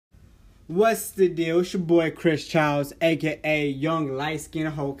What's the deal? It's your boy Chris Childs, aka Young Light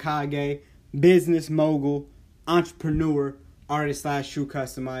Skin Hokage, business mogul, entrepreneur, artist / shoe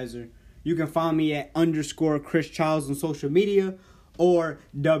customizer. You can find me at _Chris Childs on social media or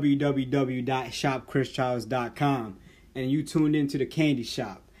www.shopchrischilds.com. And you tuned into the candy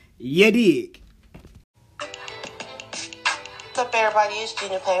shop. Ya dig? What's up, everybody? It's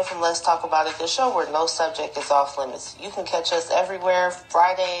Gina Payne from Let's Talk About It, the show where no subject is off limits. You can catch us everywhere,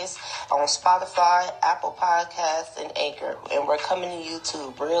 Fridays on Spotify, Apple Podcasts, and Anchor. And we're coming to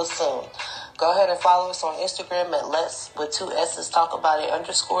YouTube real soon. Go ahead and follow us on Instagram at Let's, with 2 S's, Talk About It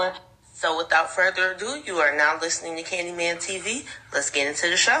 _. So without further ado, you are now listening to Candyman TV. Let's get into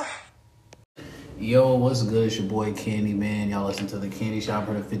the show. Yo, what's good? It's your boy Candyman. Y'all listen to the Candy Shop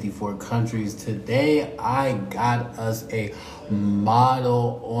for the 54 countries. Today, I got us a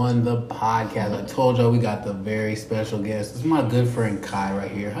model on the podcast. I told y'all we got the very special guest. This is my good friend Kai right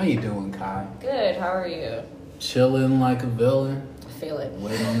here. How you doing, Kai? Good. How are you? Chilling like a villain. I feel it.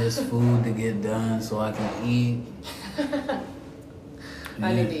 Waiting on this food to get done so I can eat.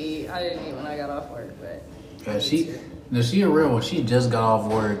 I need to eat. I didn't eat when I got off work, but she a real one. She just got off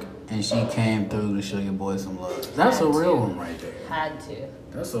work and she came through to show your boy some love. That's a real one right there. Had to.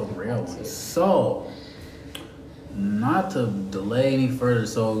 That's a real one. So, not to delay any further,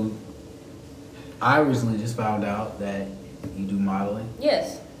 so I recently just found out that you do modeling.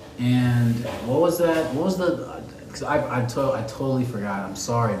 Yes. And what was that? What was the? Cause I totally forgot. I'm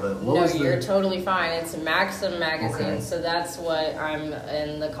sorry, but what was the? No, you're totally fine. It's Maxim magazine, Okay. so that's what I'm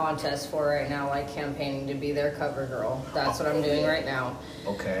in the contest for right now, like campaigning to be their cover girl. That's what I'm doing right now.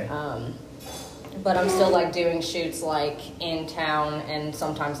 Okay. But I'm still like doing shoots like in town and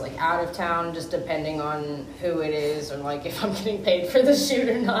sometimes like out of town, just depending on who it is or like if I'm getting paid for the shoot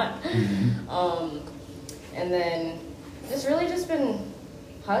or not. Mm-hmm. And then just really just been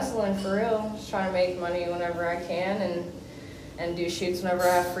hustling for real, just trying to make money whenever I can and do shoots whenever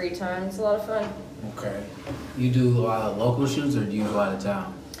I have free time. It's a lot of fun. Okay. You do a lot of local shoots or do you go out of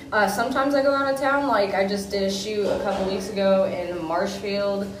town? Sometimes I go out of town. Like I just did a shoot a couple weeks ago in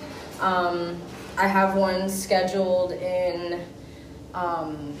Marshfield. I have one scheduled in, I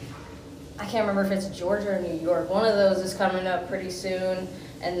can't remember if it's Georgia or New York. One of those is coming up pretty soon.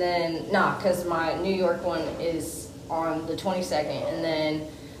 And then, because my New York one is on the 22nd. And then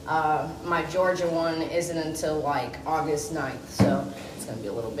my Georgia one isn't until like August 9th. So it's going to be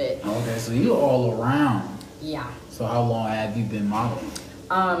a little bit. Okay, so you all around. Yeah. So how long have you been modeling?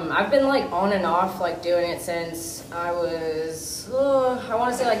 I've been like on and off like doing it since I was, I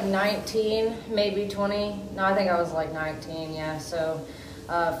want to say like 19, maybe 20. No, I think I was like 19, yeah. So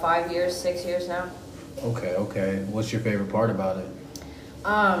 5 years, 6 years now. Okay. What's your favorite part about it?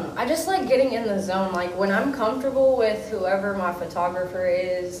 I just like getting in the zone. Like when I'm comfortable with whoever my photographer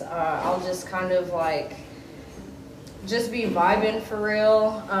is, I'll just kind of like just be vibing for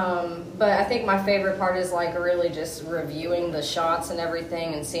real. But I think my favorite part is like really just reviewing the shots and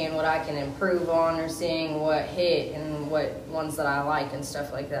everything and seeing what I can improve on or seeing what hit and what ones that I like and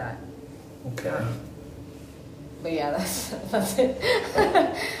stuff like that. Okay. But yeah, that's it.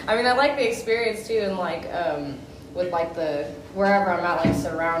 I mean, I like the experience too, and like with like the wherever I'm at, like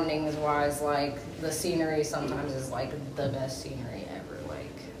surroundings wise, like the scenery sometimes is like the best scenery ever. Like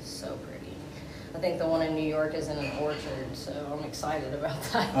so pretty. I think the one in New York is in an orchard, so I'm excited about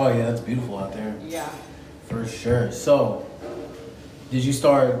that. Oh yeah, that's beautiful out there. Yeah. For sure. So, did you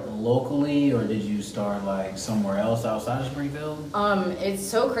start locally or did you start like somewhere else outside of Springfield? It's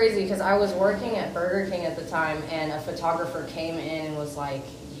so crazy because I was working at Burger King at the time, and a photographer came in and was like,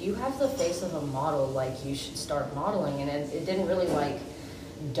 "You have the face of a model. Like you should start modeling." And it didn't really like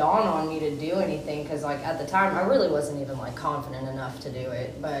dawn on me to do anything because like at the time I really wasn't even like confident enough to do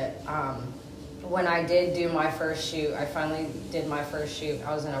it. But when I did do my first shoot, I finally did my first shoot.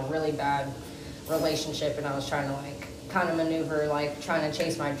 I was in a really bad relationship and I was trying to like kind of maneuver like trying to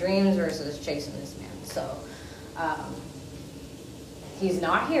chase my dreams versus chasing this man. So he's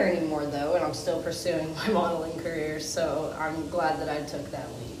not here anymore though, and I'm still pursuing my modeling career, so I'm glad that I took that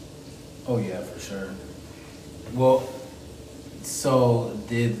leap. Oh yeah, for sure. Well, so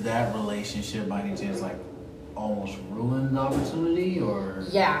did that relationship by any chance like almost ruin the opportunity or?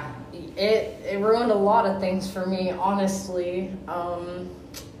 Yeah, it ruined a lot of things for me, honestly.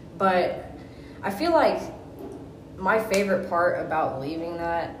 But I feel like my favorite part about leaving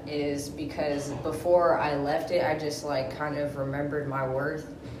that is because before I left it, I just like kind of remembered my worth.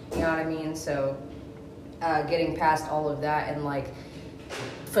 You know what I mean? So getting past all of that and like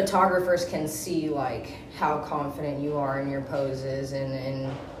photographers can see like how confident you are in your poses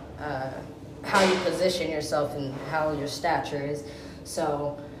and how you position yourself and how your stature is.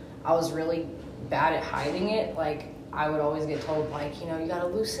 So I was really bad at hiding it. Like, I would always get told, like, you know, you gotta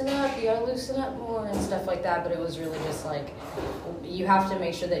loosen up more and stuff like that. But it was really just like, you have to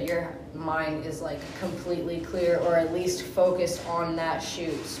make sure that your mind is like completely clear, or at least focused on that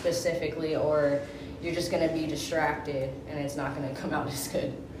shoot specifically, or you're just gonna be distracted and it's not gonna come out as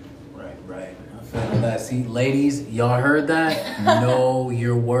good. Right. I feel that. See, ladies, y'all heard that? Know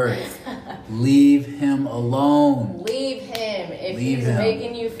your worth. Leave him alone. Leave him. If he's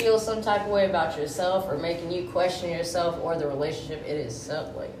making you feel some type of way about yourself, or making you question yourself or the relationship, it is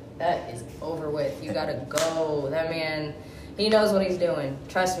so, like, that is over with. You gotta go. That man, he knows what he's doing.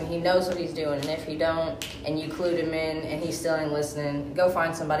 Trust me, he knows what he's doing. And if he don't, and you clued him in, and he still ain't listening, go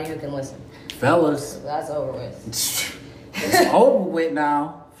find somebody who can listen. Fellas. That's over with. It's over with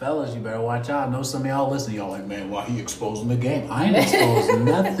now. Fellas, you better watch out. I know some of y'all listen. Y'all like, man, why he exposing the game? I ain't exposing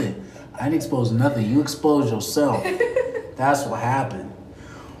nothing. You exposed yourself. That's what happened.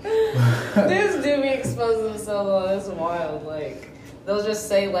 This dude be exposing himself. It's wild. Like, they'll just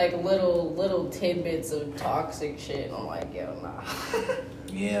say like little tidbits of toxic shit, and I'm like, yo, nah.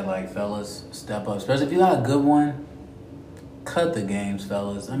 Yeah, like, fellas, step up. Especially if you got a good one, cut the games,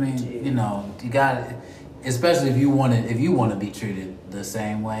 fellas. I mean, you know, you got to, especially if you want to be treated the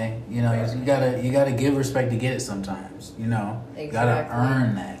same way. You know, you gotta give respect to get it sometimes. You know, exactly. You gotta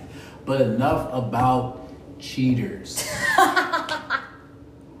earn that. But enough about cheaters.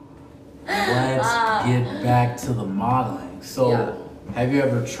 Let's get back to the modeling. So, Have you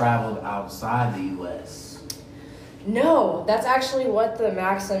ever traveled outside the U.S.? No, that's actually what the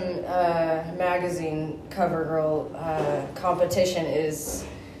Maxim magazine cover girl competition is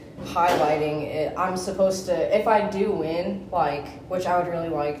highlighting. I'm supposed to, if I do win, like, which I would really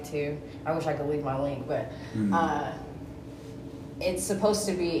like to, I wish I could leave my link, but it's supposed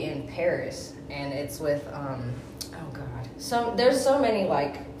to be in Paris, and it's with there's so many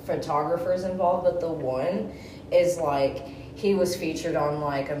like photographers involved, but the one is like, he was featured on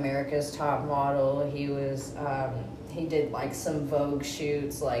like America's Top Model. He was he did like some Vogue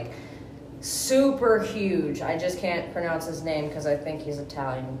shoots, like super huge. I just can't pronounce his name because I think he's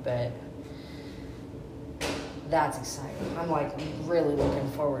Italian, but that's exciting. I'm like really looking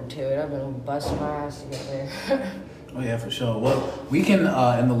forward to it. I've been busting my ass to get there. Oh yeah, for sure. Well, we can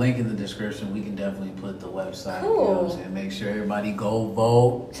in the link in the description, we can definitely put the website. Cool. You know what I'm saying? Make sure everybody go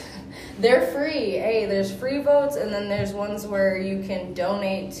vote. They're free. Hey, there's free votes, and then there's ones where you can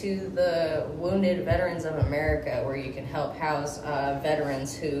donate to the Wounded Veterans of America, where you can help house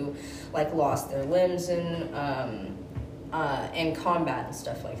veterans who like lost their limbs in combat and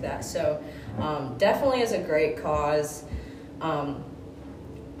stuff like that. So definitely is a great cause.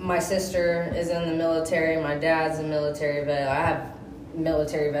 My sister is in the military. My dad's a military vet. I have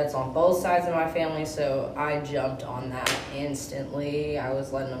military vets on both sides of my family, so I jumped on that instantly. I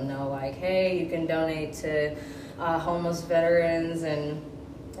was letting them know, like, hey, you can donate to homeless veterans and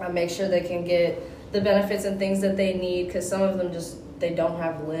make sure they can get the benefits and things that they need, because some of them just, they don't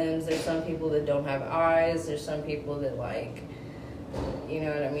have limbs. There's some people that don't have eyes. There's some people that, like, you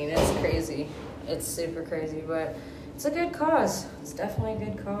know what I mean? It's crazy. It's super crazy, but it's a good cause. It's definitely a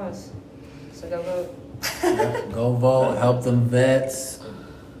good cause. So go vote. Yeah, go vote. Help them vets.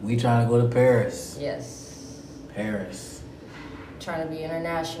 We trying to go to Paris. Yes. Paris. Trying to be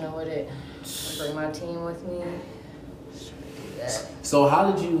international with it. Bring my team with me. So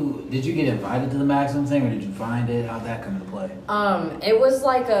how did you get invited to the Maxim thing, or did you find it? How'd that come into play? It was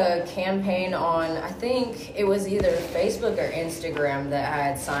like a campaign on, I think it was either Facebook or Instagram that I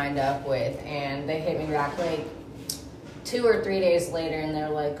had signed up with, and they hit me back like 2 or 3 days later, and they're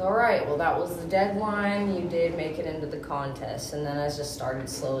like, all right, well, that was the deadline. You did make it into the contest. And then I just started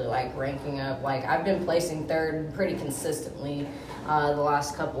slowly like ranking up. Like, I've been placing third pretty consistently the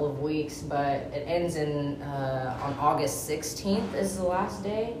last couple of weeks, but it ends on August 16th is the last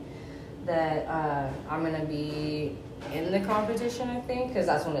day that I'm going to be in the competition, I think, because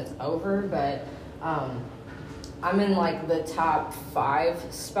that's when it's over. But I'm in like the top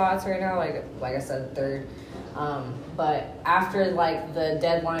 5 spots right now, like I said, third. But after like the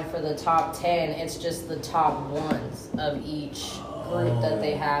deadline for the top 10, it's just the top ones of each group that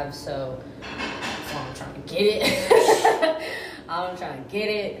they have. So I'm trying to get it. I'm trying to get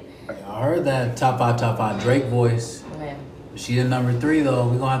it. I heard that top five Drake voice. Man. She the number 3 though.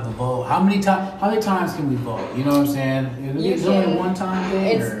 We're gonna have to vote. How many times can we vote? You know what I'm saying? Is it only one time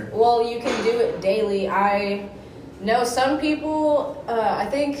thing? Well, you can do it daily. I know some people, I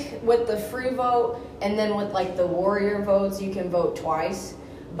think with the free vote and then with like the warrior votes, you can vote twice.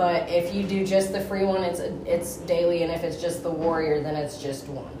 But if you do just the free one, it's daily, and if it's just the warrior, then it's just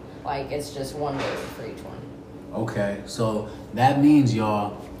one. Like, it's just one vote for each one. Okay, so that means,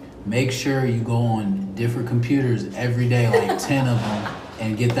 y'all, make sure you go on different computers every day, like 10 of them,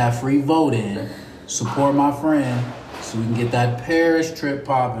 and get that free vote in. Support my friend so we can get that Paris trip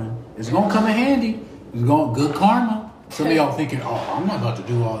popping. It's going to come in handy. It's going good karma. Some of y'all thinking, oh, I'm not about to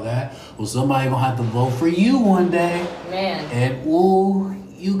do all that. Well, somebody going to have to vote for you one day. Man. And, ooh,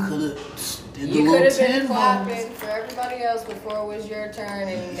 you could have... You could have been clapping for everybody else before it was your turn,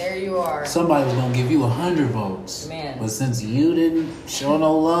 and there you are. Somebody was going to give you 100 votes. Man. But since you didn't show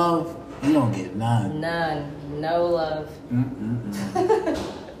no love, you don't get none. None. No love.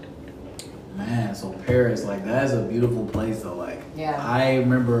 Man, so Paris, like, that's a beautiful place, though. Like, yeah. I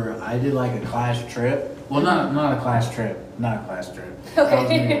remember I did, like, a class trip. Well, not a class trip. Not a class trip.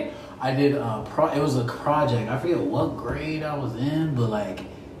 Okay. I did, it was a project. I forget what grade I was in, but, like,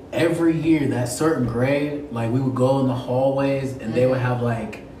 every year, that certain grade, like, we would go in the hallways, and they would have,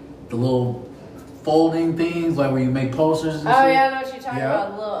 like, the little folding things, like, where you make posters and shit. Yeah, I know what you're talking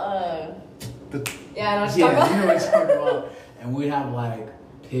about. The little, yeah, I know what you're talking about. Yeah, you know what you're talking about. And we'd have, like,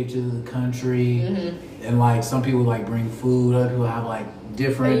 pictures of the country, and, like, some people, like, bring food, other people have, like,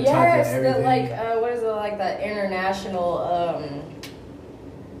 different types of everything. What is it, like, that international,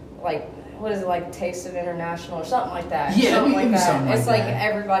 like, what is it, like Taste of International or something like that? Yeah, something like that. Something it's like like that.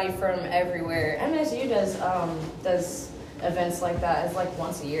 Everybody from everywhere. MSU does events like that. It's like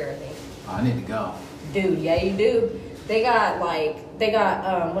once a year, I think. Oh, I need to go. Dude, yeah, you do. They got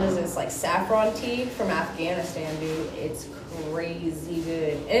what is this, like saffron tea from Afghanistan, dude. It's crazy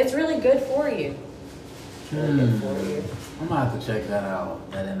good. And it's really good for you. Really good for you. I'm gonna have to check that out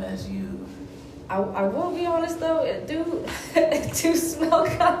at MSU. I will be honest though, it do smell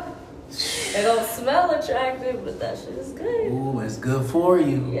kind. It don't smell attractive, but that shit is good. Ooh, it's good for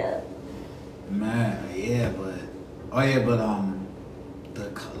you. Yeah. Man, yeah, but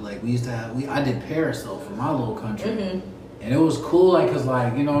we used to have I did Paris though for my little country, and it was cool, like, cause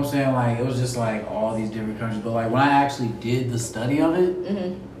like, you know what I'm saying, like, it was just like all these different countries, but like when I actually did the study of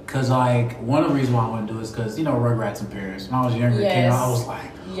it, cause like one of the reasons why I want to do it is cause, you know, Rugrats in Paris. When I was younger, I was like,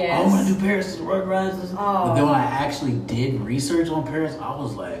 I want to do Paris as Rugrats. But then when I actually did research on Paris, I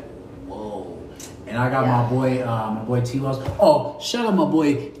was like, whoa. And I got my boy T Wells. Oh, shout out my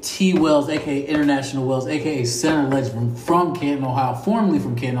boy T Wells, aka International Wells, aka center legend from Canton, Ohio, formerly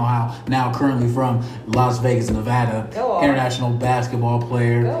from Canton, Ohio, now currently from Las Vegas, Nevada. International basketball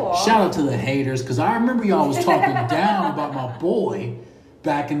player. Shout out to the haters, because I remember y'all was talking down about my boy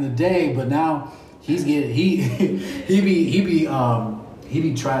back in the day, but now he's getting he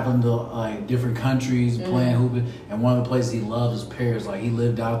be traveling to like different countries, playing hooping, and one of the places he loves is Paris. Like, he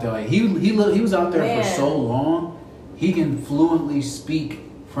lived out there. Like, he was out there for so long, he can fluently speak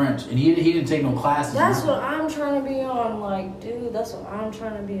French, and he didn't take no classes. That's what I'm trying to be on. Like, dude, that's what I'm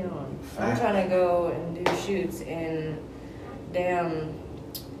trying to be on. I'm trying to go and do shoots in damn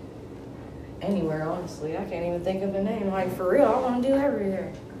anywhere. Honestly, I can't even think of a name. Like, for real, I want to do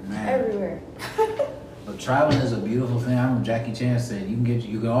everywhere. Everywhere. But traveling is a beautiful thing. I remember Jackie Chan said you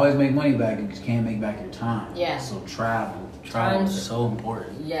can always make money back, you just can't make back your time. Yeah. So travel is so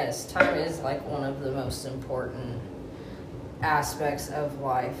important. Yes, time is like one of the most important aspects of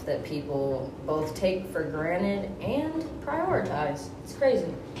life that people both take for granted and prioritize. It's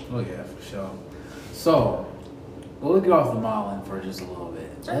crazy. Oh yeah, for sure. So we'll get off the modeling for just a little bit.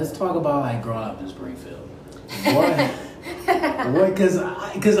 Let's talk about like growing up in Springfield.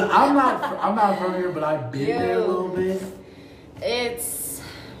 Because I'm not from here, but I've been there a little bit.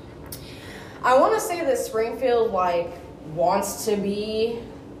 I want to say that Springfield like wants to be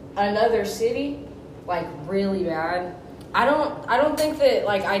another city, like really bad. I don't think that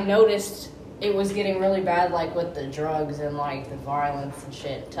like I noticed it was getting really bad like with the drugs and like the violence and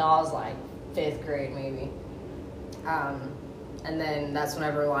shit till I was like 5th grade maybe. And then that's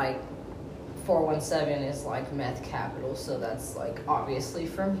whenever like 417 is like meth capital, so that's like obviously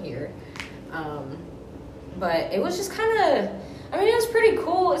from here. But it was just kind of, I mean, it was pretty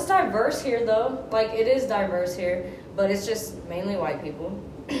cool. It's diverse here though. Like, it is diverse here, but it's just mainly white people.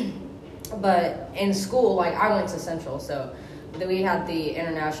 But in school, like, I went to Central, so we had the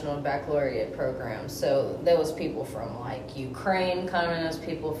International Baccalaureate program. So there was people from like Ukraine coming, there was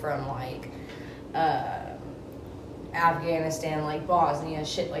people from like Afghanistan, like Bosnia,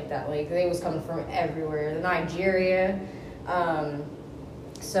 shit like that. Like, they was coming from everywhere. Nigeria.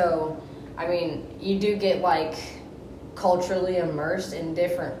 So, I mean, you do get, like, culturally immersed in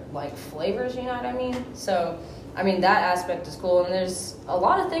different, like, flavors, you know what I mean? So, I mean, that aspect is cool. And there's a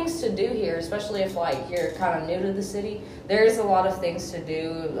lot of things to do here, especially if, like, you're kind of new to the city. There's a lot of things to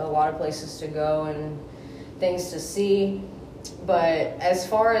do, a lot of places to go and things to see. But as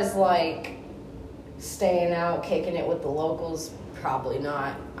far as, like, staying out, kicking it with the locals, Probably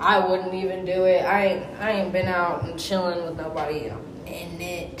not. I wouldn't even do it. I ain't been out and chilling with nobody in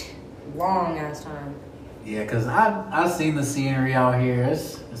it long ass time. Yeah, cause I've seen the scenery out here.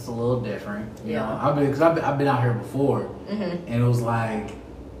 It's a little different. You know, I've been out here before, and it was like,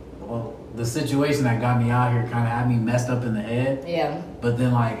 well, the situation that got me out here kind of had me messed up in the head. Yeah. But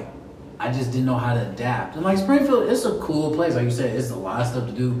then like, I just didn't know how to adapt. And like Springfield, it's a cool place. Like you said, it's a lot of stuff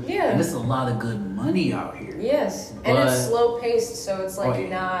to do. Yeah. And it's a lot of good money out here. Yes. But, and it's slow paced, so it's like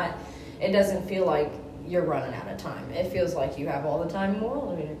it doesn't feel like you're running out of time. It feels like you have all the time in the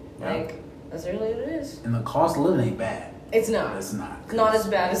world. I mean, like, that's really what it is. And the cost of living ain't bad. It's not. It's not. It's not as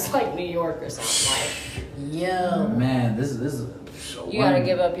bad as like New York or something. Like, yo. Man, this is you gotta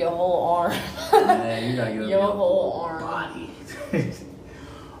give up your whole arm. Man, you gotta give up your whole arm. Body.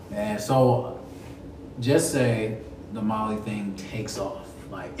 Man, so just say the Molly thing takes off.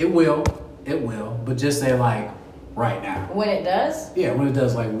 Like, it will, but just say like right now. When it does? Yeah, when it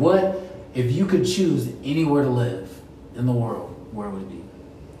does. Like, what if you could choose anywhere to live in the world, where would it be?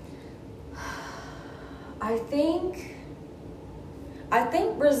 I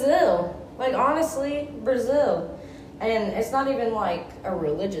think Brazil. Like, honestly, Brazil. And it's not even like a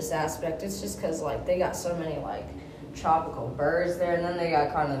religious aspect. It's just because like they got so many like tropical birds there, and then they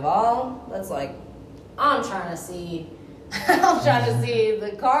got Carnival. That's like, I'm trying to see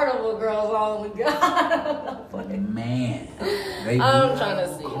the carnival girls all we got. Man, I'm trying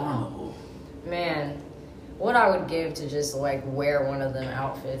to see carnival. Man, what I would give to just like wear one of them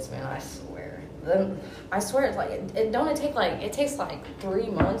outfits, man, I swear it's like it takes like 3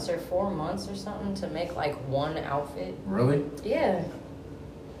 months or 4 months or something to make like one outfit. Really? Yeah.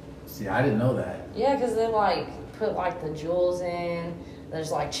 See, I didn't know that. Yeah, because they like put like the jewels in.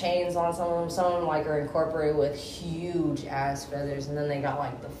 There's like chains on some of them. Some of them like are incorporated with huge ass feathers, and then they got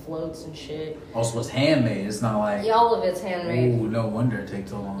like the floats and shit. Also, it's handmade. It's not like all of it's handmade. Ooh, no wonder it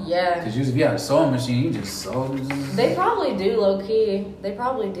takes so long. Yeah, because usually if you had a sewing machine, you just sew. They probably do, low key. They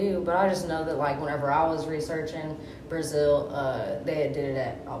probably do, but I just know that like whenever I was researching Brazil, they did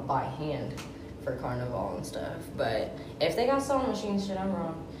it by hand for Carnival and stuff. But if they got sewing machines, shit, I'm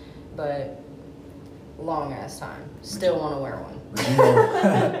wrong. But long ass time. Still want to wear one.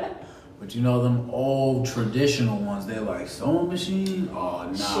 But you know them old traditional ones, they're like, sewing machine? Oh,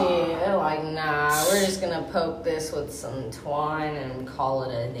 nah. Shit, they're like, nah, we're just gonna poke this with some twine and call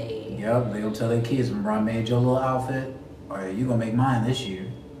it a day. Yep, they'll tell their kids, remember I made your little outfit? All right, you gonna make mine this year.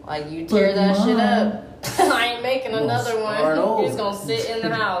 Like, you tear that shit up. I ain't making another one. You're just gonna sit in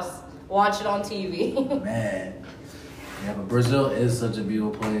the house, watch it on TV. Man. Yeah, but Brazil is such a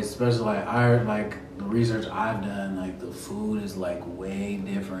beautiful place, especially like the research I've done, like the food is like way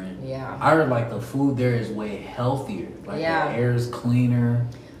different. Yeah. I heard like the food there is way healthier. Like the air is cleaner.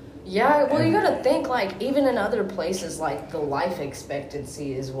 Yeah, well, you gotta think like even in other places, like the life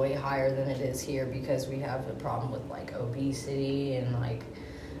expectancy is way higher than it is here because we have a problem with like obesity and like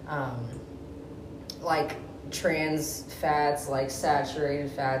trans fats, like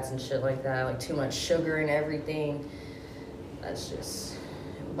saturated fats and shit like that, like too much sugar and everything. That's just,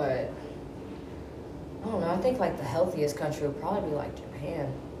 but I don't know. I think like the healthiest country would probably be like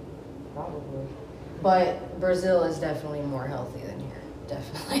Japan, probably. But Brazil is definitely more healthy than here,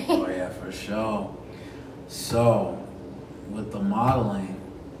 definitely. Oh yeah, for sure. So, with the modeling,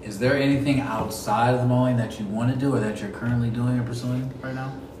 is there anything outside of the modeling that you want to do or that you're currently doing or pursuing right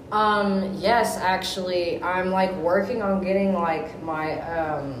now? Yes, actually, I'm like working on getting like my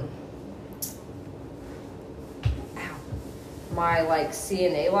like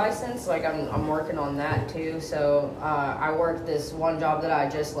CNA license. Like I'm working on that too. So I work this one job that I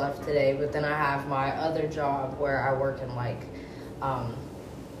just left today, but then I have my other job where I work in like a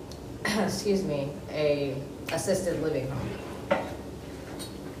assisted living home.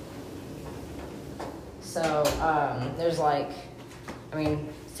 So there's like, I mean,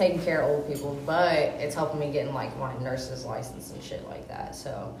 it's taking care of old people, but it's helping me getting like my nurse's license and shit like that.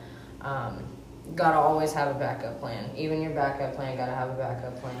 So gotta always have a backup plan. Even your backup plan gotta have a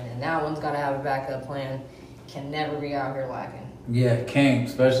backup plan, and that one's gotta have a backup plan. Can never be out here lacking. Yeah, it can't,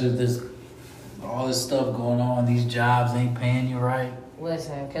 especially if there's all this stuff going on. These jobs ain't paying you right.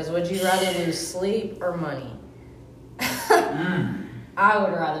 Listen, because would you rather lose sleep or money? I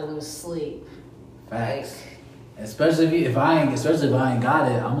would rather lose sleep. Facts. Like, especially if I ain't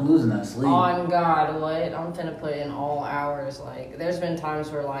got it, I'm losing that sleep. On God, what? I'm finna put in all hours. Like, there's been times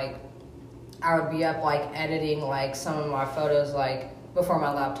where like I would be up like editing like some of my photos like before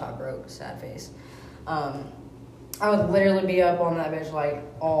my laptop broke. Sad face. I would literally be up on that bitch like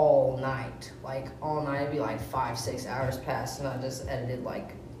all night. Like all night. It'd be like 5-6 hours past, and I just edited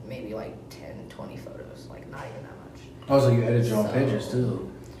like maybe like 10-20 photos. Like not even that much. Oh, so you edit your own pictures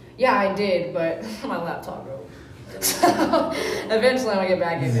too? Yeah, I did, but my laptop broke. So eventually I'm gonna get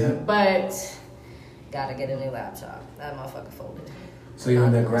back into it. But gotta get a new laptop. That motherfucker folded. So you're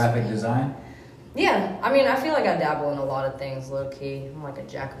in the graphic design? Yeah, I mean, I feel like I dabble in a lot of things, low key. I'm like a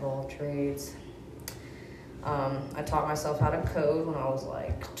jack of all trades. I taught myself how to code when I was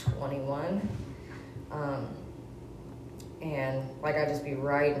like 21. And like I just be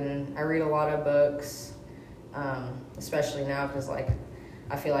writing. I read a lot of books, especially now because like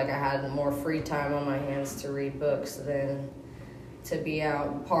I feel like I had more free time on my hands to read books than to be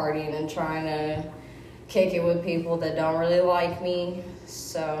out partying and trying to kick it with people that don't really like me.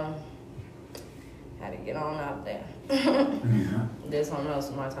 So had to get on out there. Yeah. Did something else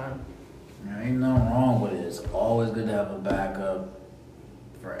with my time. There ain't nothing wrong with it. It's always good to have a backup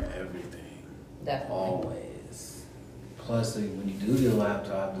for everything. Definitely. Always. Plus, when you do your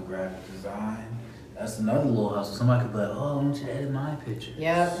laptop, the graphic design, that's another little hustle. Somebody could be like, oh, I want you to edit my pictures.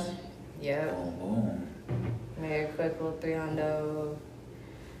 Yep. Boom, boom. Maybe a quick little 300.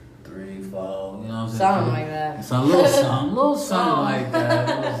 3, 4, you know what I'm saying? Something like that. It's a little something like that.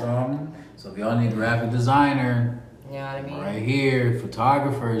 A little something. So if y'all need a graphic designer, You know what I mean? right here.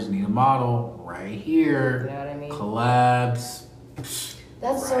 Photographers need a model, right here. You know what I mean? Collabs.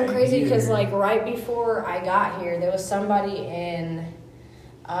 That's so right crazy because, here. like, right before I got here, there was somebody in,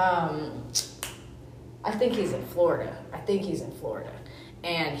 I think he's in Florida.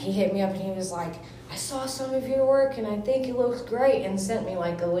 And he hit me up and he was like, I saw some of your work and I think it looks great, and sent me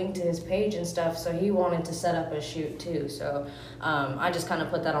like a link to his page and stuff. So he wanted to set up a shoot too. So I just kind of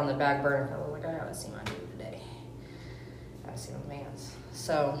put that on the back burner because I was like, I gotta see my dude today. Gotta see my mans.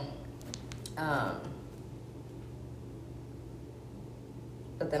 So,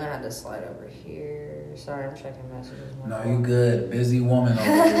 but then I had to slide over here. Sorry, I'm checking messages. No, you good. Busy woman over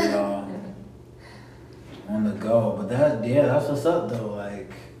here, y'all. On the go. But that's what's up though.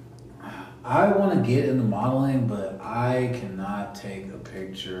 Like, I want to get into modeling, but I cannot take a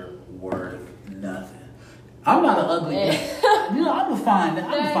picture worth nothing. I'm not an ugly you know, I'm a fine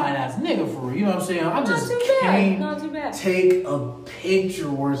ass nigga for real. You know what I'm saying? I just can't take a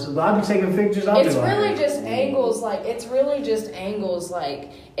picture worth. I'll be taking pictures. It's really just angles.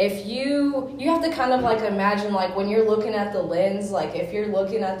 Like if you have to kind of like imagine, like when you're looking at the lens, like if you're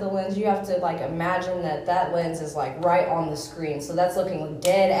looking at the lens, you have to like imagine that lens is like right on the screen. So that's looking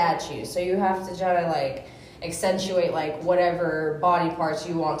dead at you. So you have to try to like accentuate like whatever body parts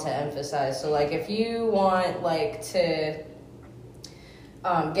you want to emphasize. So like if you want like to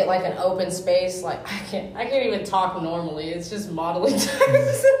get like an open space, like I can't even talk normally, it's just modeling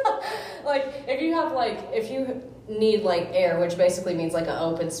terms. Like if you need like air, which basically means like an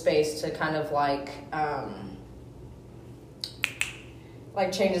open space to kind of like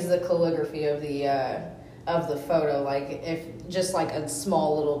changes the calligraphy of the photo, like if just like a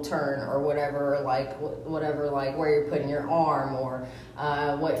small little turn or whatever, like where you're putting your arm, or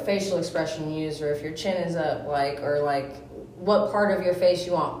what facial expression you use, or if your chin is up, like, or like what part of your face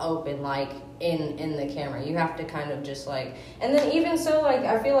you want open, like in the camera. You have to kind of just like, and then even so, like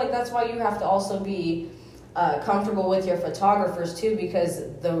I feel like that's why you have to also be comfortable with your photographers too, because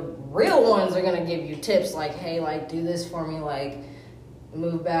the real ones are gonna give you tips like, hey, like do this for me, like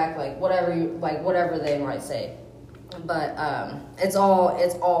move back, like whatever they might say. But it's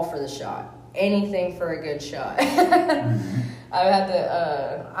all for the shot. Anything for a good shot.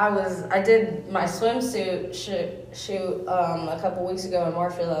 I did my swimsuit shoot a couple weeks ago in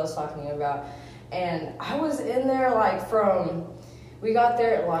Marshall that I was talking about, and I was in there like we got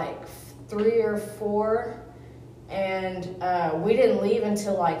there at like 3 or 4, and we didn't leave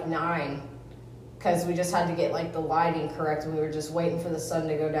until like 9. Because we just had to get like the lighting correct, and we were just waiting for the sun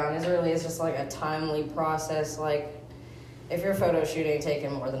to go down. It's just like a timely process. Like if your photo shoot ain't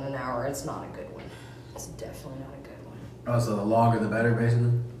taking more than an hour, it's not a good one. It's definitely not a good one. Oh, so the longer the better,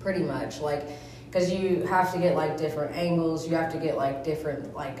 basically? Pretty much, like, because you have to get like different angles. You have to get like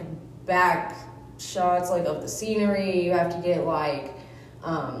different like back shots like of the scenery. You have to get like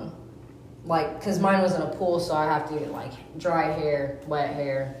because mine was in a pool, so I have to get like dry hair,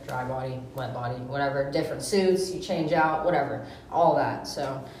 dry body, wet body, whatever, different suits, you change out, whatever, all that.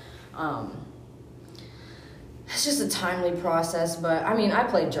 So it's just a timely process. But I mean, I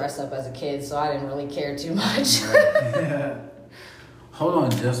played dress up as a kid, so I didn't really care too much. Yeah. Hold on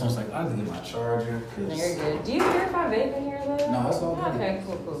just 1 second. I have to get my charger. You're good. Do you care if I vape in here though? No, it's all good. Okay,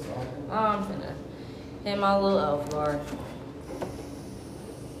 cool. I'm finna hit my little elf bar.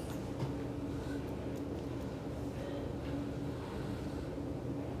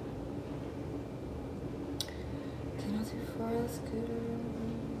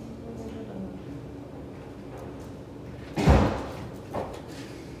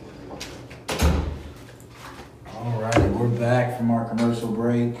 back from our commercial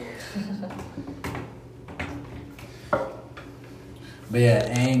break. But yeah,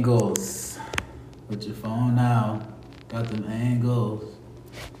 angles. With your phone now. Got them angles.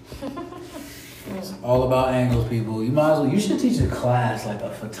 It's all about angles, people. You might as well, you should teach a class, like a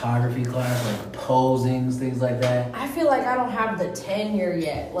photography class, like posings, things like that. I feel like I don't have the tenure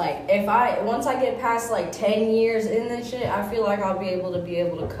yet. Like, once I get past like 10 years in this shit, I feel like I'll be able to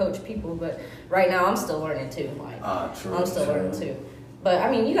coach people. But right now, I'm still learning too. Like, True, I'm still learning too. But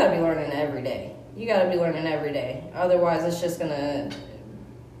I mean, you gotta be learning every day. Otherwise, it's just gonna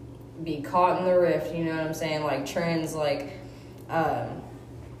be caught in the rift. You know what I'm saying? Like trends, like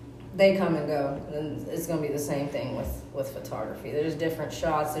they come and go, and it's gonna be the same thing with photography. There's different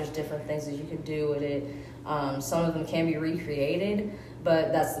shots. There's different things that you can do with it. Some of them can be recreated,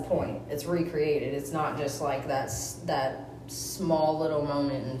 but that's the point. It's recreated. It's not just like that small little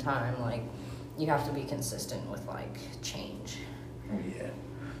moment in time. Like, you have to be consistent with like change. Oh yeah,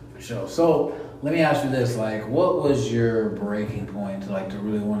 for sure. So let me ask you this: like, what was your breaking point to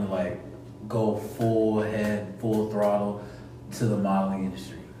really want to like go full throttle to the modeling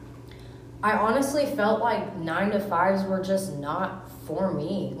industry? I honestly felt like 9-to-5s were just not for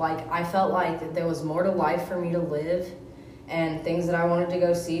me. Like, I felt like there was more to life for me to live, and things that I wanted to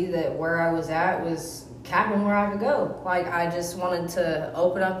go see, that where I was at was capping where I could go. Like, I just wanted to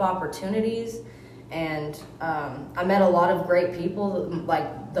open up opportunities, and I met a lot of great people,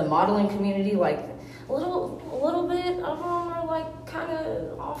 like the modeling community. Like, a little bit of them are like kind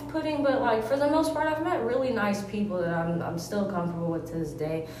of off-putting, but like for the most part, I've met really nice people that I'm still comfortable with to this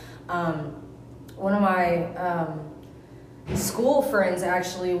day. One of my school friends,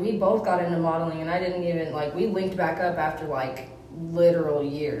 actually, we both got into modeling, and I didn't even, like, we linked back up after like literal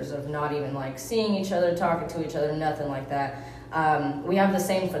years of not even like seeing each other, talking to each other, nothing like that. We have the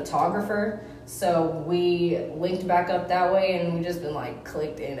same photographer, so we linked back up that way, and we've just been like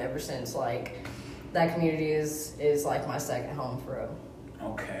clicked in ever since. Like, that community is like my second home for real.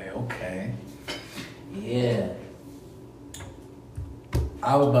 Okay. Yeah.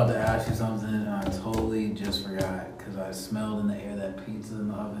 I was about to ask you something, and I totally just forgot, because I smelled in the air that pizza in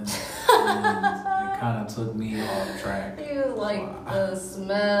the oven, and it kind of took me off track. You like the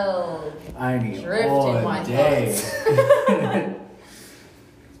smell. I need drifting all my day. thoughts.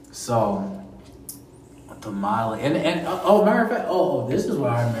 So, the modeling, and matter of fact, this is what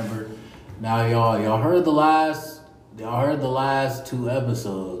I remember. Now, y'all heard the last 2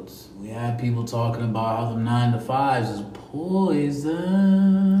 episodes. We had people talking about how the 9-to-5s is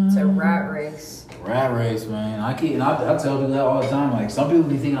poison. It's a rat race. Rat race, man. I tell people that all the time. Like, some people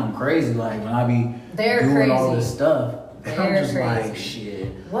be thinking I'm crazy. Like, when I be doing crazy. all this stuff, I'm just crazy. like, shit.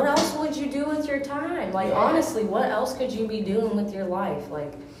 What else would you do with your time? Like, honestly, what else could you be doing with your life?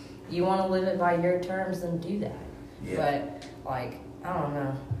 Like, you want to live it by your terms, then do that. Yeah. But, like, I don't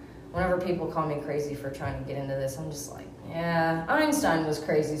know. Whenever people call me crazy for trying to get into this, I'm just like, yeah, Einstein was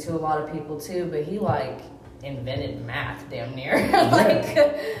crazy to a lot of people too, but he like invented math damn near. Like,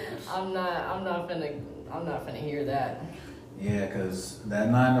 I'm not finna hear that. Yeah, cause that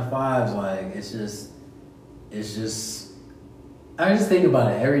 9-to-5's like, it's just. I just think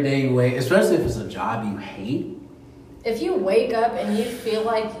about it every day you wake, especially if it's a job you hate. If you wake up and you feel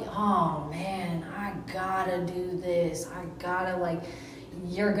like, oh man, I gotta do this,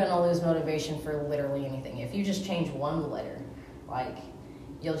 you're gonna lose motivation for literally anything. If you just change one letter, like,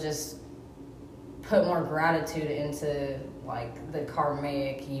 you'll just put more gratitude into like the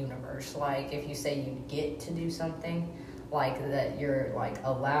karmic universe. Like, if you say you get to do something, like that you're like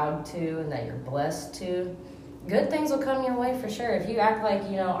allowed to and that you're blessed to, good things will come your way for sure. If you act like,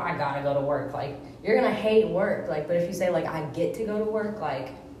 I gotta go to work, like, you're gonna hate work. Like, but if you say like, I get to go to work,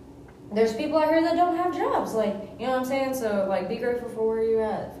 like, there's people out here that don't have jobs, like, you know what I'm saying? So, like, be grateful for where you're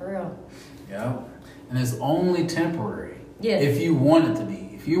at, for real. Yeah, and it's only temporary. Yeah. If you want it to be.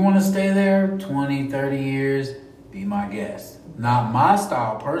 If you want to stay there 20, 30 years, be my guest. Not my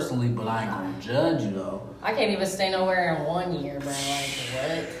style personally, but I ain't gonna judge you, though. I can't even stay nowhere in 1 year, bro. Like,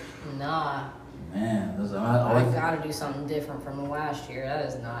 what? Nah. Man, I gotta do something different from last year. That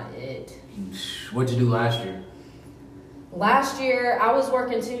is not it. What'd you do last year? Last year, I was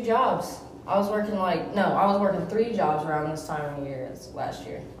working 2 jobs. I was working 3 jobs around this time of year. It's last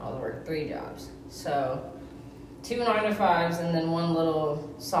year. I was working 3 jobs. So, 2 9-to-5s and then one little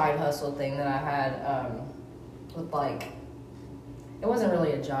side hustle thing that I had with like, it wasn't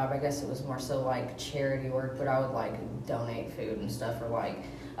really a job. I guess it was more so like charity work, but I would like donate food and stuff, or like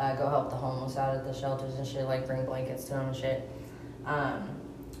go help the homeless out at the shelters and shit, like bring blankets to them and shit.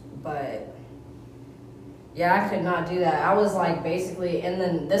 But Yeah, I could not do that. I was like basically, and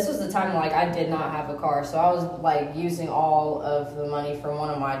then this was the time like I did not have a car, so I was like using all of the money from one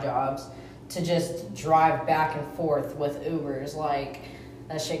of my jobs to just drive back and forth with Ubers. Like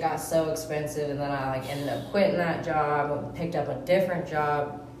that shit got so expensive, and then I like ended up quitting that job, picked up a different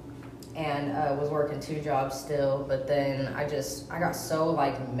job, and was working 2 jobs still. But then I got so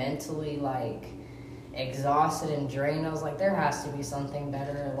like mentally like exhausted and drained. I was like, there has to be something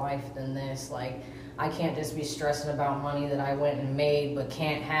better in life than this. Like, I can't just be stressing about money that I went and made but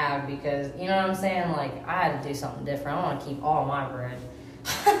can't have because, you know what I'm saying? Like, I had to do something different. I want to keep all my bread.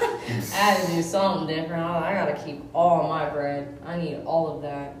 I had to do something different. I got to keep all my bread. I need all of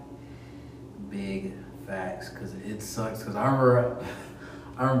that. Big facts, because it sucks. Because I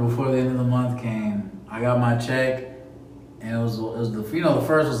remember before the end of the month came, I got my check, and it was the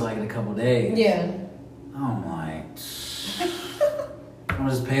first was like in a couple days. Yeah. I'm like, I'm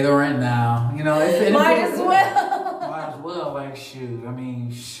just pay the rent now. You know, might as well. Might as well. Like, shoot. I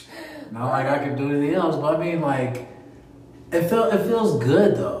mean, not like I could do anything else, but I mean, like, it feels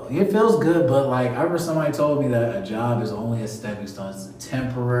good though. It feels good, but like, I remember somebody told me that a job is only a stepping stone. It's a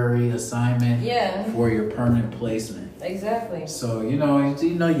temporary assignment for your permanent placement. Exactly. So you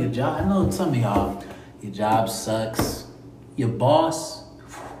know your job. I know some of y'all, your job sucks. Your boss,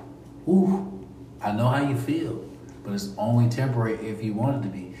 ooh, I know how you feel. But it's only temporary if you want it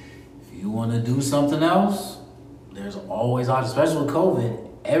to be. If you want to do something else, there's always options. Especially with COVID,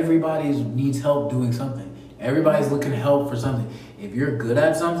 everybody needs help doing something. Everybody's looking help for something. If you're good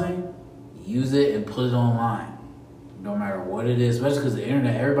at something, use it and put it online. No matter what it is, especially because the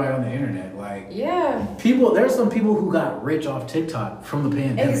internet, everybody on the internet, like there's some people who got rich off TikTok from the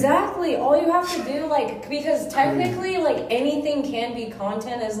pandemic. Exactly. All you have to do, like, because technically, like, anything can be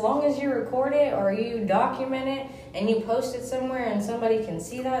content as long as you record it or you document it and you post it somewhere and somebody can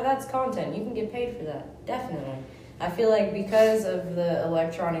see that. That's content. You can get paid for that. Definitely. I feel like because of the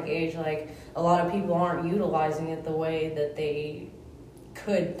electronic age, like, a lot of people aren't utilizing it the way that they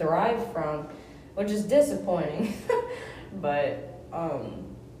could thrive from, which is disappointing. But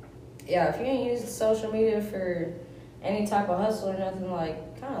yeah, if you ain't used social media for any type of hustle or nothing,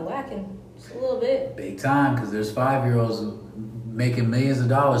 like, kind of lacking just a little bit. Big time, because there's 5-year-olds making millions of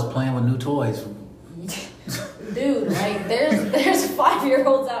dollars playing with new toys. Dude, like, there's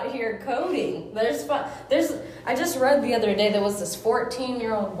 5-year-olds out here coding. I just read the other day there was this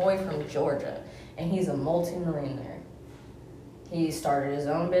 14-year-old boy from Georgia, and he's a multi-millionaire. He started his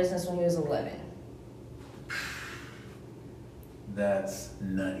own business when he was 11. That's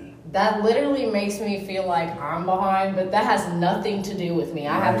nutty. That literally makes me feel like I'm behind, but that has nothing to do with me.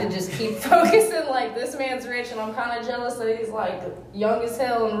 I have to just keep focusing, like, this man's rich, and I'm kind of jealous that he's, like, young as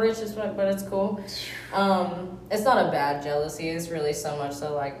hell and rich as fuck, but it's cool. It's not a bad jealousy. It's really so much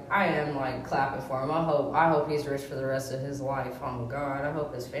so, like, I am, like, clapping for him. I hope he's rich for the rest of his life. Oh, God. I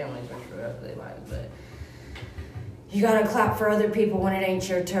hope his family's rich for the rest of their life, but you gotta clap for other people when it ain't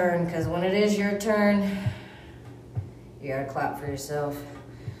your turn, because when it is your turn, you gotta clap for yourself.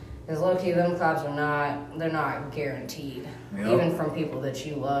 Because low-key, them claps they're not guaranteed. Yep. Even from people that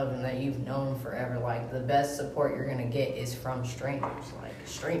you love and that you've known forever. Like, the best support you're gonna get is from strangers. Like,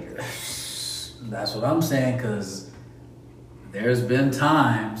 strangers. That's what I'm saying, because there's been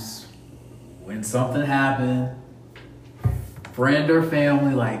times when something happened, friend or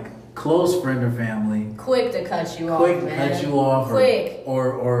family, like, close friend or family. Quick to cut you off, man. Cut you off. Quick.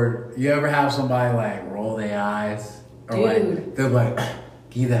 Or you ever have somebody, like, roll their eyes? Or dude. Like, they're like,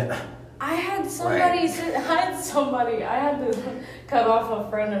 give that. I had to cut off a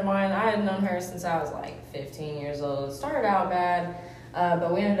friend of mine. I had known her since I was like 15 years old. It started out bad,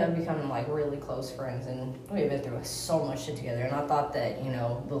 but we ended up becoming like really close friends, and we had been through so much shit together. And I thought that, you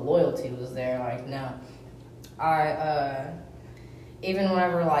know, the loyalty was there. Like, no, even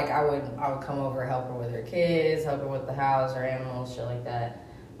whenever like I would come over, help her with her kids, help her with the house or animals, shit like that.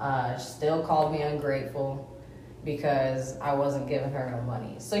 She still called me ungrateful because I wasn't giving her no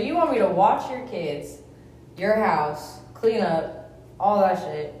money. So you want me to watch your kids, your house, clean up, all that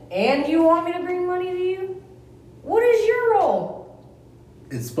shit, and you want me to bring money to you? What is your role?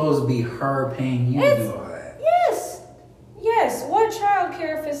 It's supposed to be her paying you to do all that. Yes. What child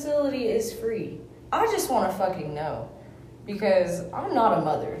care facility is free? I just want to fucking know. Because I'm not a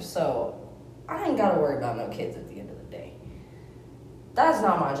mother, so I ain't got to worry about no kids at the end of the day. That's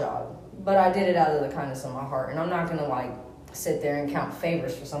not my job. But I did it out of the kindness of my heart. And I'm not going to, like, sit there and count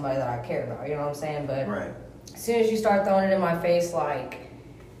favors for somebody that I care about. You know what I'm saying? But right. As soon as you start throwing it in my face, like,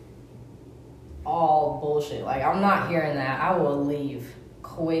 all bullshit. Like, I'm not hearing that. I will leave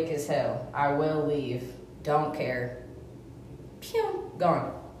quick as hell. I will leave. Don't care. Pew.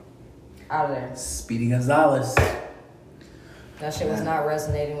 Gone. Out of there. Speedy Gonzalez. That shit was not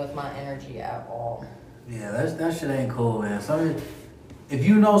resonating with my energy at all. Yeah, that shit ain't cool, man. If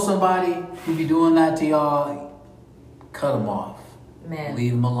you know somebody who be doing that to y'all, cut them off. Man.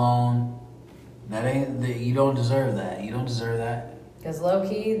 Leave them alone. You don't deserve that. You don't deserve that. Because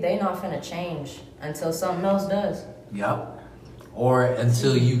low-key, they not finna change until something else does. Yep. Or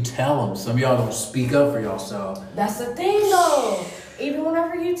until you tell them. Some of y'all don't speak up for yourself. That's the thing, though. Even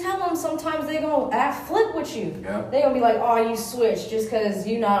whenever you tell them, sometimes they gonna act flip with you. Yep. They gonna be like, oh, you switched just because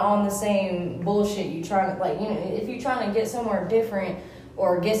you not on the same bullshit. You trying to, like, you know, if you're trying to get somewhere different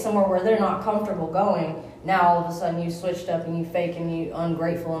or get somewhere where they're not comfortable going, now all of a sudden you switched up and you fake and you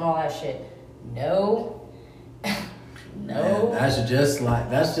ungrateful and all that shit. No. No. Man, that's just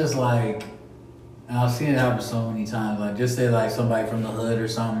like, and I've seen it happen so many times. Like, just say like somebody from the hood or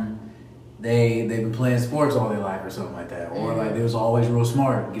something, they've been playing sports all their life or something like that, or like they was always real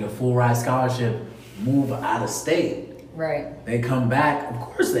smart, get a full ride scholarship, move out of state. Right. They come back, of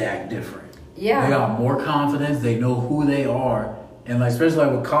course they act different. Yeah. They got more confidence. They know who they are, and like especially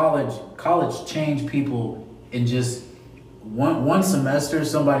like with college changed people in just one semester.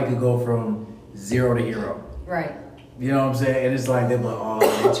 Somebody could go from 0 to hero. Right. You know what I'm saying? And it's like, they're like, oh,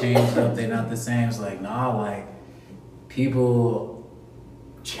 they changed up, they're not the same. It's like, nah, like, people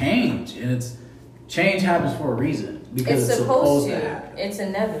change. And change happens for a reason. Because it's supposed to happen. It's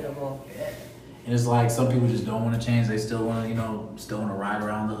inevitable. Yeah. And it's like, some people just don't want to change. They still want to, still want to ride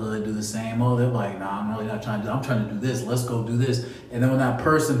around the hood, do the same. Oh, they're like, nah, I'm really not trying to do, I'm trying to do this. Let's go do this. And then when that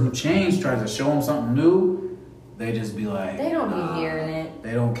person who changed tries to show them something new, they just be like, they don't be hearing it.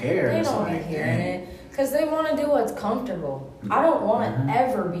 They don't care. They don't be hearing it. Because they want to do what's comfortable. I don't want to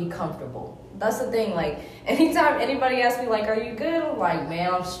ever be comfortable. That's the thing. Like, anytime anybody asks me, like, are you good? I'm like,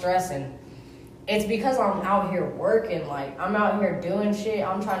 man, I'm stressing. It's because I'm out here working. Like, I'm out here doing shit.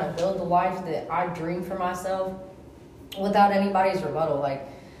 I'm trying to build the life that I dream for myself without anybody's rebuttal. Like,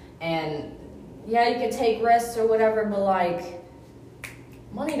 and yeah, you can take rests or whatever, but like,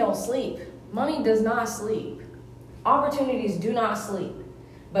 money don't sleep. Money does not sleep. Opportunities do not sleep.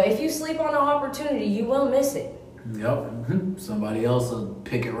 But if you sleep on an opportunity, you will miss it. Yep. Somebody else will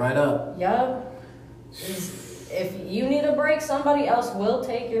pick it right up. Yep. If you need a break, somebody else will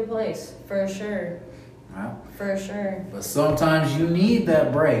take your place. For sure. Right. For sure. But sometimes you need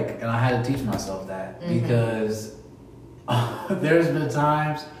that break. And I had to teach myself that. Because there's been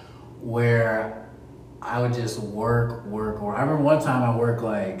times where I would just work. I remember one time I worked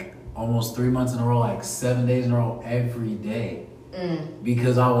like almost 3 months in a row, like 7 days in a row every day.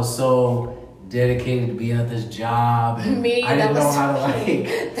 Because I was so dedicated to being at this job, and I didn't know how to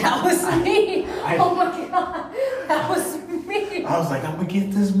like. That was me. Oh my god, that was me. I was like, I'm gonna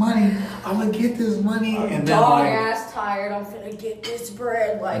get this money. And then dog like, ass tired. I'm finna get this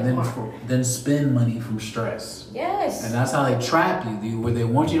bread. Like, and then spend money from stress. Yes. And that's how they trap you. Where they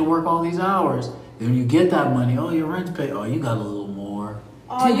want you to work all these hours. Then when you get that money, oh, your rent's paid. Oh, you got a little more.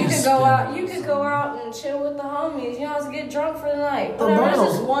 Oh, you could go out. You could go out and chill with the homies. You know, to get drunk for the night. Whatever, it's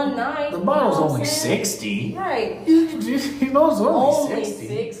just one night. The bottle's you know only 60. Right. You know, it's only 60.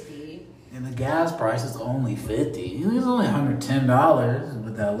 60. And the gas price is only $50. It's only $110,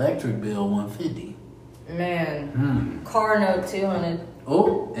 but the electric bill $150. Man, car note $200.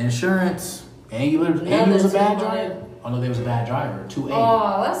 Oh, insurance. And you was a bad driver. Oh no, there was a bad driver. $280.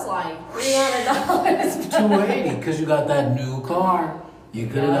 Oh, that's like $300. $280 because you got that new car. You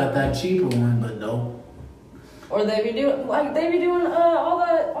could have got that cheaper one, but no. Or they be doing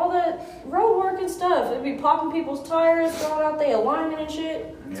all the road work and stuff. They be popping people's tires, throwing out their alignment and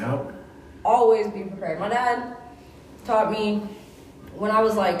shit. Yep. Always be prepared. My dad taught me when I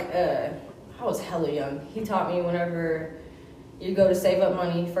was like I was hella young. He taught me whenever you go to save up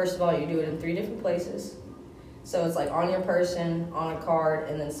money, first of all you do it in 3 different places. So it's like on your person, on a card,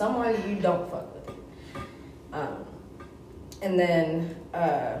 and then somewhere you don't fuck with it. And then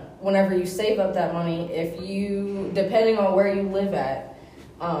whenever you save up that money, if you, depending on where you live at,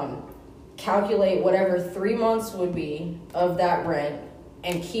 calculate whatever 3 months would be of that rent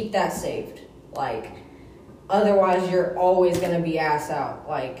and keep that saved. Like, otherwise you're always going to be ass out.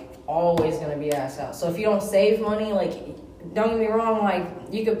 Like, always going to be ass out. So if you don't save money, like, don't get me wrong, like,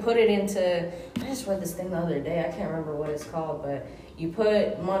 you could put it into, I just read this thing the other day, I can't remember what it's called, but you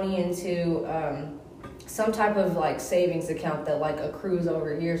put money into some type of like savings account that like accrues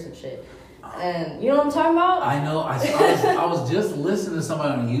over years and shit. And you know what I'm talking about? I know. I was just listening to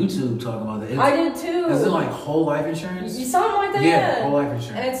somebody on YouTube talking about that. I did too. Is it like whole life insurance? Something like that. Yeah, whole life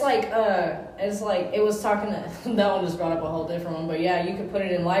insurance. And it's like it was talking to that one just brought up a whole different one. But yeah, you could put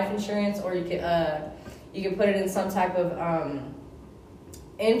it in life insurance, or you could put it in some type of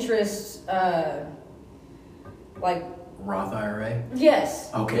interest, like Roth IRA?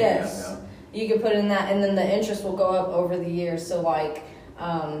 yes. Okay. Yes. Yeah. You can put in that, and then the interest will go up over the years. So like,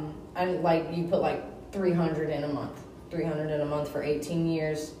 and like you put like $300 in a month for 18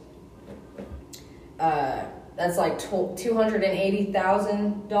 years. That's like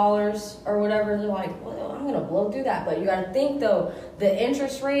 $280,000 or whatever. They're like, well, I'm gonna blow through that. But you gotta think though, the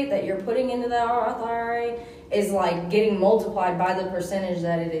interest rate that you're putting into that Roth IRA is like getting multiplied by the percentage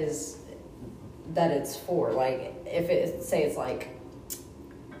that it's for. Like if it's like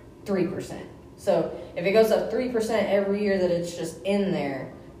 3%. So if it goes up 3% every year that it's just in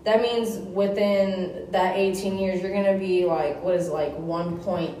there, that means within that 18 years you're gonna be like, what is it, like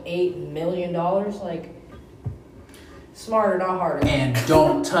 $1.8 million? Like, smarter, not harder. And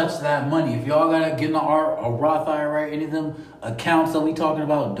don't touch that money. If y'all gotta get in a Roth IRA, any of them accounts that we talking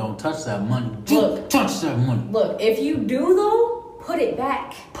about, don't touch that money. Don't touch that money. Look, if you do though, put it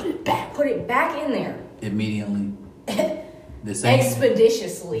back. Put it back. Put it back in there. Immediately. This ain't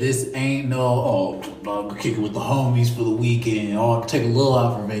expeditiously. This ain't no, I'm kick it with the homies for the weekend. Or take a little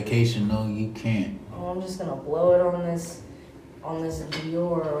out for vacation. No, you can't. Oh, I'm just gonna blow it on this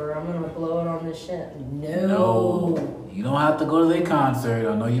Dior, or I'm gonna blow it on this shit. No. You don't have to go to their concert.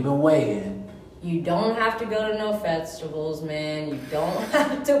 I know you've been waiting. You don't have to go to no festivals, man. You don't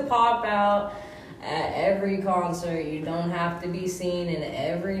have to pop out at every concert. You don't have to be seen in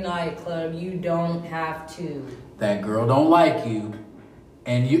every nightclub. You don't have to. That girl don't like you.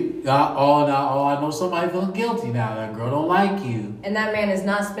 And you, I know somebody feeling guilty now. That girl don't like you. And that man is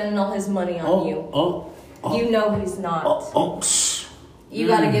not spending all his money on you. You know he's not. You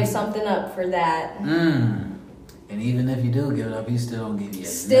gotta give something up for that. And even if you do give it up, he still don't give you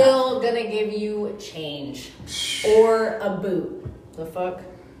gonna give you change. Or a boot. The fuck?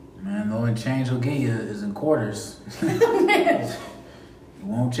 Man, the only change he'll get you is in quarters. It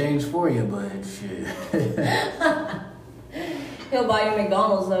won't change for you, but shit. He'll buy you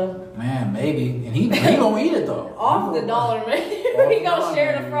McDonald's though. Man, maybe. And he gonna eat it though. Off the dollar menu. He gonna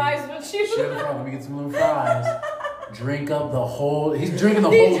share the fries with you. Share the fries. Let me get some little fries. Drink up the whole. He's drinking the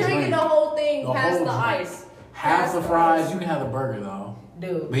whole drink. He's drinking the whole thing past the ice. Half the fries. You can have the burger though.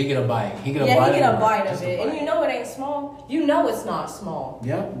 Dude. But he get a bite. He get a bite of it. And you know it ain't small. You know it's not small.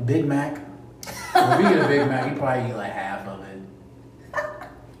 Yep. Big Mac. If we get a Big Mac, he probably eat like half of it.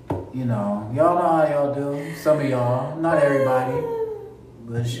 You know, y'all know how y'all do. Some of y'all, not everybody,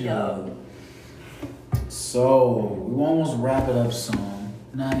 but sure. So we almost wrap it up soon.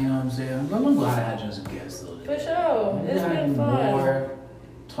 Now you know what I'm saying. But I'm glad I had you as a guest though. For sure, it's been fun.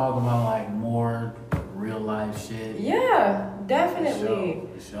 Talk about like more real life shit. Yeah, definitely.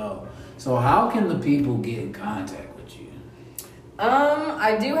 For sure. So how can the people get in contact with you?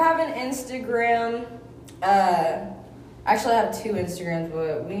 I do have an Instagram. Actually, I have 2 Instagrams,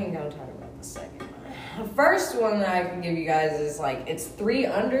 but we ain't gonna talk about the second one. The first one that I can give you guys is like, it's 3_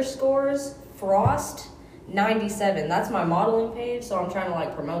 Frost97. That's my modeling page, so I'm trying to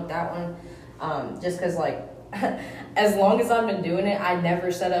like promote that one. Just cause like, as long as I've been doing it, I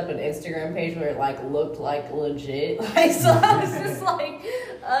never set up an Instagram page where it like looked like legit. Like, so I was just like,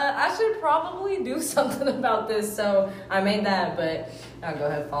 I should probably do something about this. So I made that, but I'll go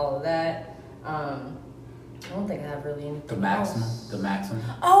ahead and follow that. I don't think I have really anything The maximum. else. The maximum.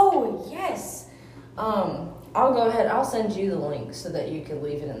 Oh, yes. I'll go ahead. I'll send you the link so that you can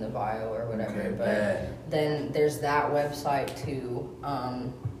leave it in the bio or whatever. Okay, but bad. then there's that website too.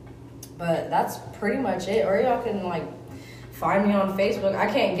 But that's pretty much it. Or y'all can like find me on Facebook. I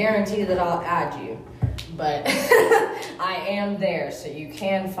can't guarantee that I'll add you, but I am there, so you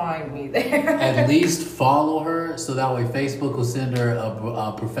can find me there. At least follow her, so that way Facebook will send her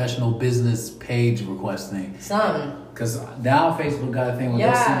a professional business page request thing. Something. Because now Facebook got a thing where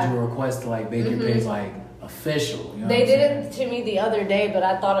they'll send you a request to like make your page like official. You know they did it to me the other day, but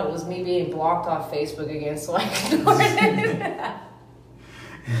I thought it was me being blocked off Facebook again, so I ignored it.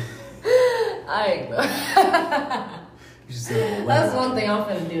 That's one thing I'm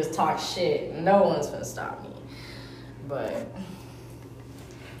finna do is talk shit. No one's finna stop me. But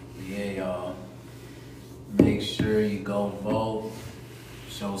yeah, y'all. Make sure you go vote.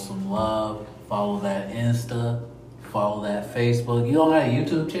 Show some love. Follow that Insta. Follow that Facebook. You don't have a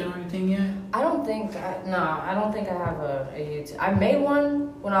YouTube channel or anything yet? I don't think I have a YouTube. I made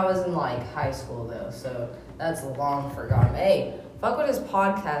one when I was in like high school though, so that's long forgotten. Hey, fuck with his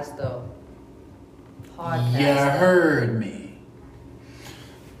podcast though. You heard me.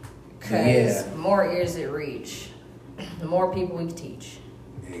 Because more ears it reach, the more people we can teach.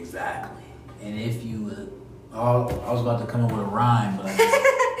 Exactly. And if you I was about to come up with a rhyme, but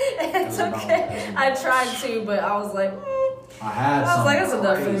it's okay. I tried to, but I was like, I had I was like, that's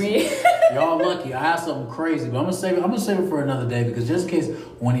enough for me. Y'all lucky. I had something crazy, but I'm gonna save it for another day because just in case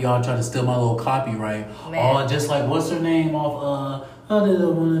one of y'all try to steal my little copyright. Man. Oh, just like what's her name off I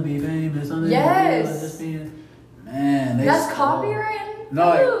didn't wanna be famous. Yes. Man, That's copyright?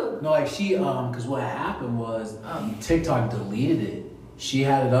 No, like she because what happened was TikTok deleted it. She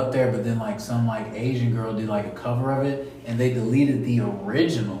had it up there, but then like some like Asian girl did like a cover of it, and they deleted the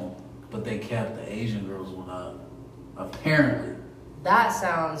original, but they kept the Asian girl's one up. Apparently. That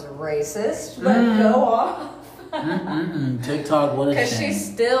sounds racist, but go off. TikTok, what a shame. Because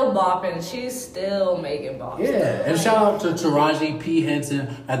she's still bopping. She's still making bops. Yeah, and shout out to Taraji P.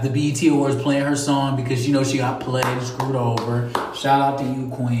 Henson at the BET Awards playing her song because you know she got played and screwed over. Shout out to you,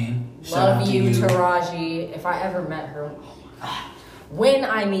 Queen. Love you, Taraji. If I ever met her, when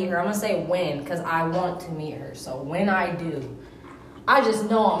I meet her, I'm going to say when because I want to meet her. So when I do, I just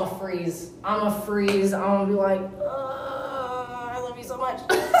know I'm a freeze. I'm going to be like, I love you so much.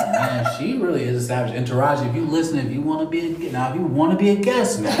 Man, she really is a savage. And Taraji, if you listen, if you want to be a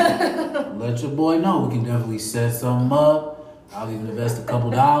guest now, let your boy know. We can definitely set something up. I'll even invest a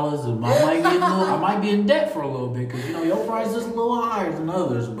couple dollars. I might be in debt for a little bit because you know your price is a little higher than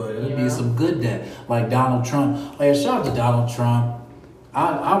others, but it'll be some good debt. Like Donald Trump. Like shout out to Donald Trump.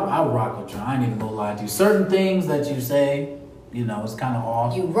 I rock with Trump. I ain't even gonna lie to you. Certain things that you say, you know, it's kind of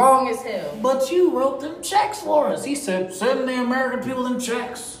off. You wrong as hell. But you wrote them checks for us. He said, send the American people them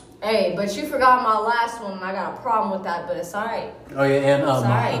checks. Hey, but you forgot my last one, and I got a problem with that, but it's all right. Oh, yeah, and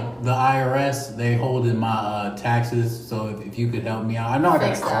the IRS, they holding my taxes, so if you could help me out. I know I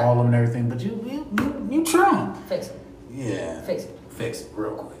got to call them and everything, but you Trump. Fix it. Yeah. Fix it. Fix it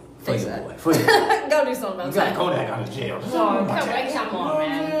real quick. Fix that. Boy. Go do something about You that. got Kodak out of jail. Come on,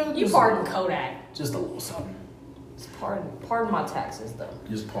 man. You pardon Kodak. Just a little something. Just pardon my taxes, though.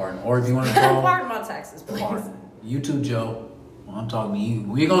 Just pardon. Or if you want to call... Pardon my taxes, please. YouTube Joe. Well, I'm talking to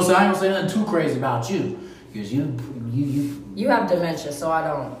you. I ain't gonna say nothing too crazy about you. Because you have dementia, so I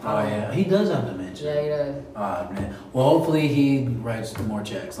don't. Oh, yeah. He does have dementia. Yeah, he does. Man. Well, hopefully he writes more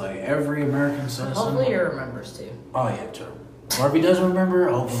checks. Like every American citizen. Hopefully he remembers, too. Oh, yeah, true. Or if he doesn't remember,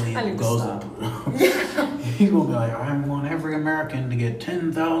 hopefully he goes and he's going to be like, I want every American to get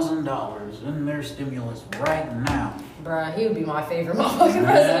 $10,000 in their stimulus right now. Bruh, he would be my favorite motherfucking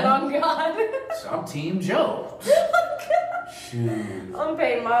president on God. So I'm Team Joe. Shoot. I'm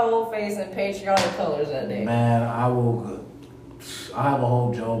painting my whole face in patriotic colors that day. Man, I have a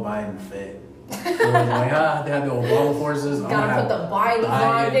whole Joe Biden fit. So it's like, they have the Obama forces. Gotta put the Biden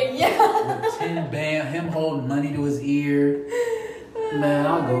on it, yeah. With 10 band, him holding money to his ear. Man,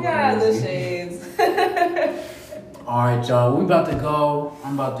 I'll go crazy. The shades. Alright, y'all, we about to go.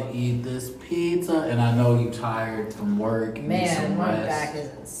 I'm about to eat this pizza, and I know you tired from work. Man, my back is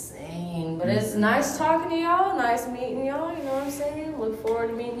insane. But it's nice talking to y'all, nice meeting y'all, you know what I'm saying? Look forward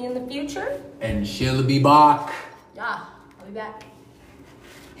to meeting you in the future. And she'll be back. Yeah, I'll be back.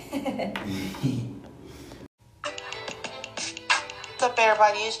 What's up,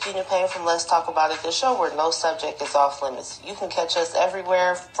 everybody? It's Gina Payne from Let's Talk About It, the show where no subject is off limits. You can catch us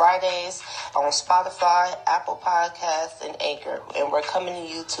everywhere, Fridays on Spotify, Apple Podcasts, and Anchor. And we're coming to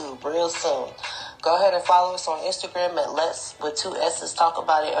YouTube real soon. Go ahead and follow us on Instagram at Let's, with 2 S's, Talk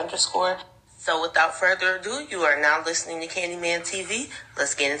About It _. So without further ado, you are now listening to Candyman TV.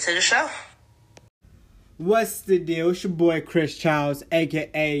 Let's get into the show. What's the deal? It's your boy Chris Childs,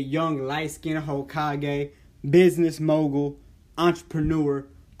 a.k.a. Young Light-Skinned Hokage, business mogul, entrepreneur,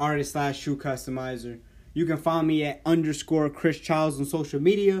 artist / shoe customizer. You can find me at _Chris Childs on social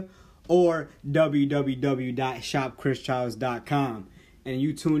media or www.shopchrischilds.com. And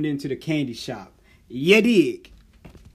you tuned into the Candy Shop. Ya dig?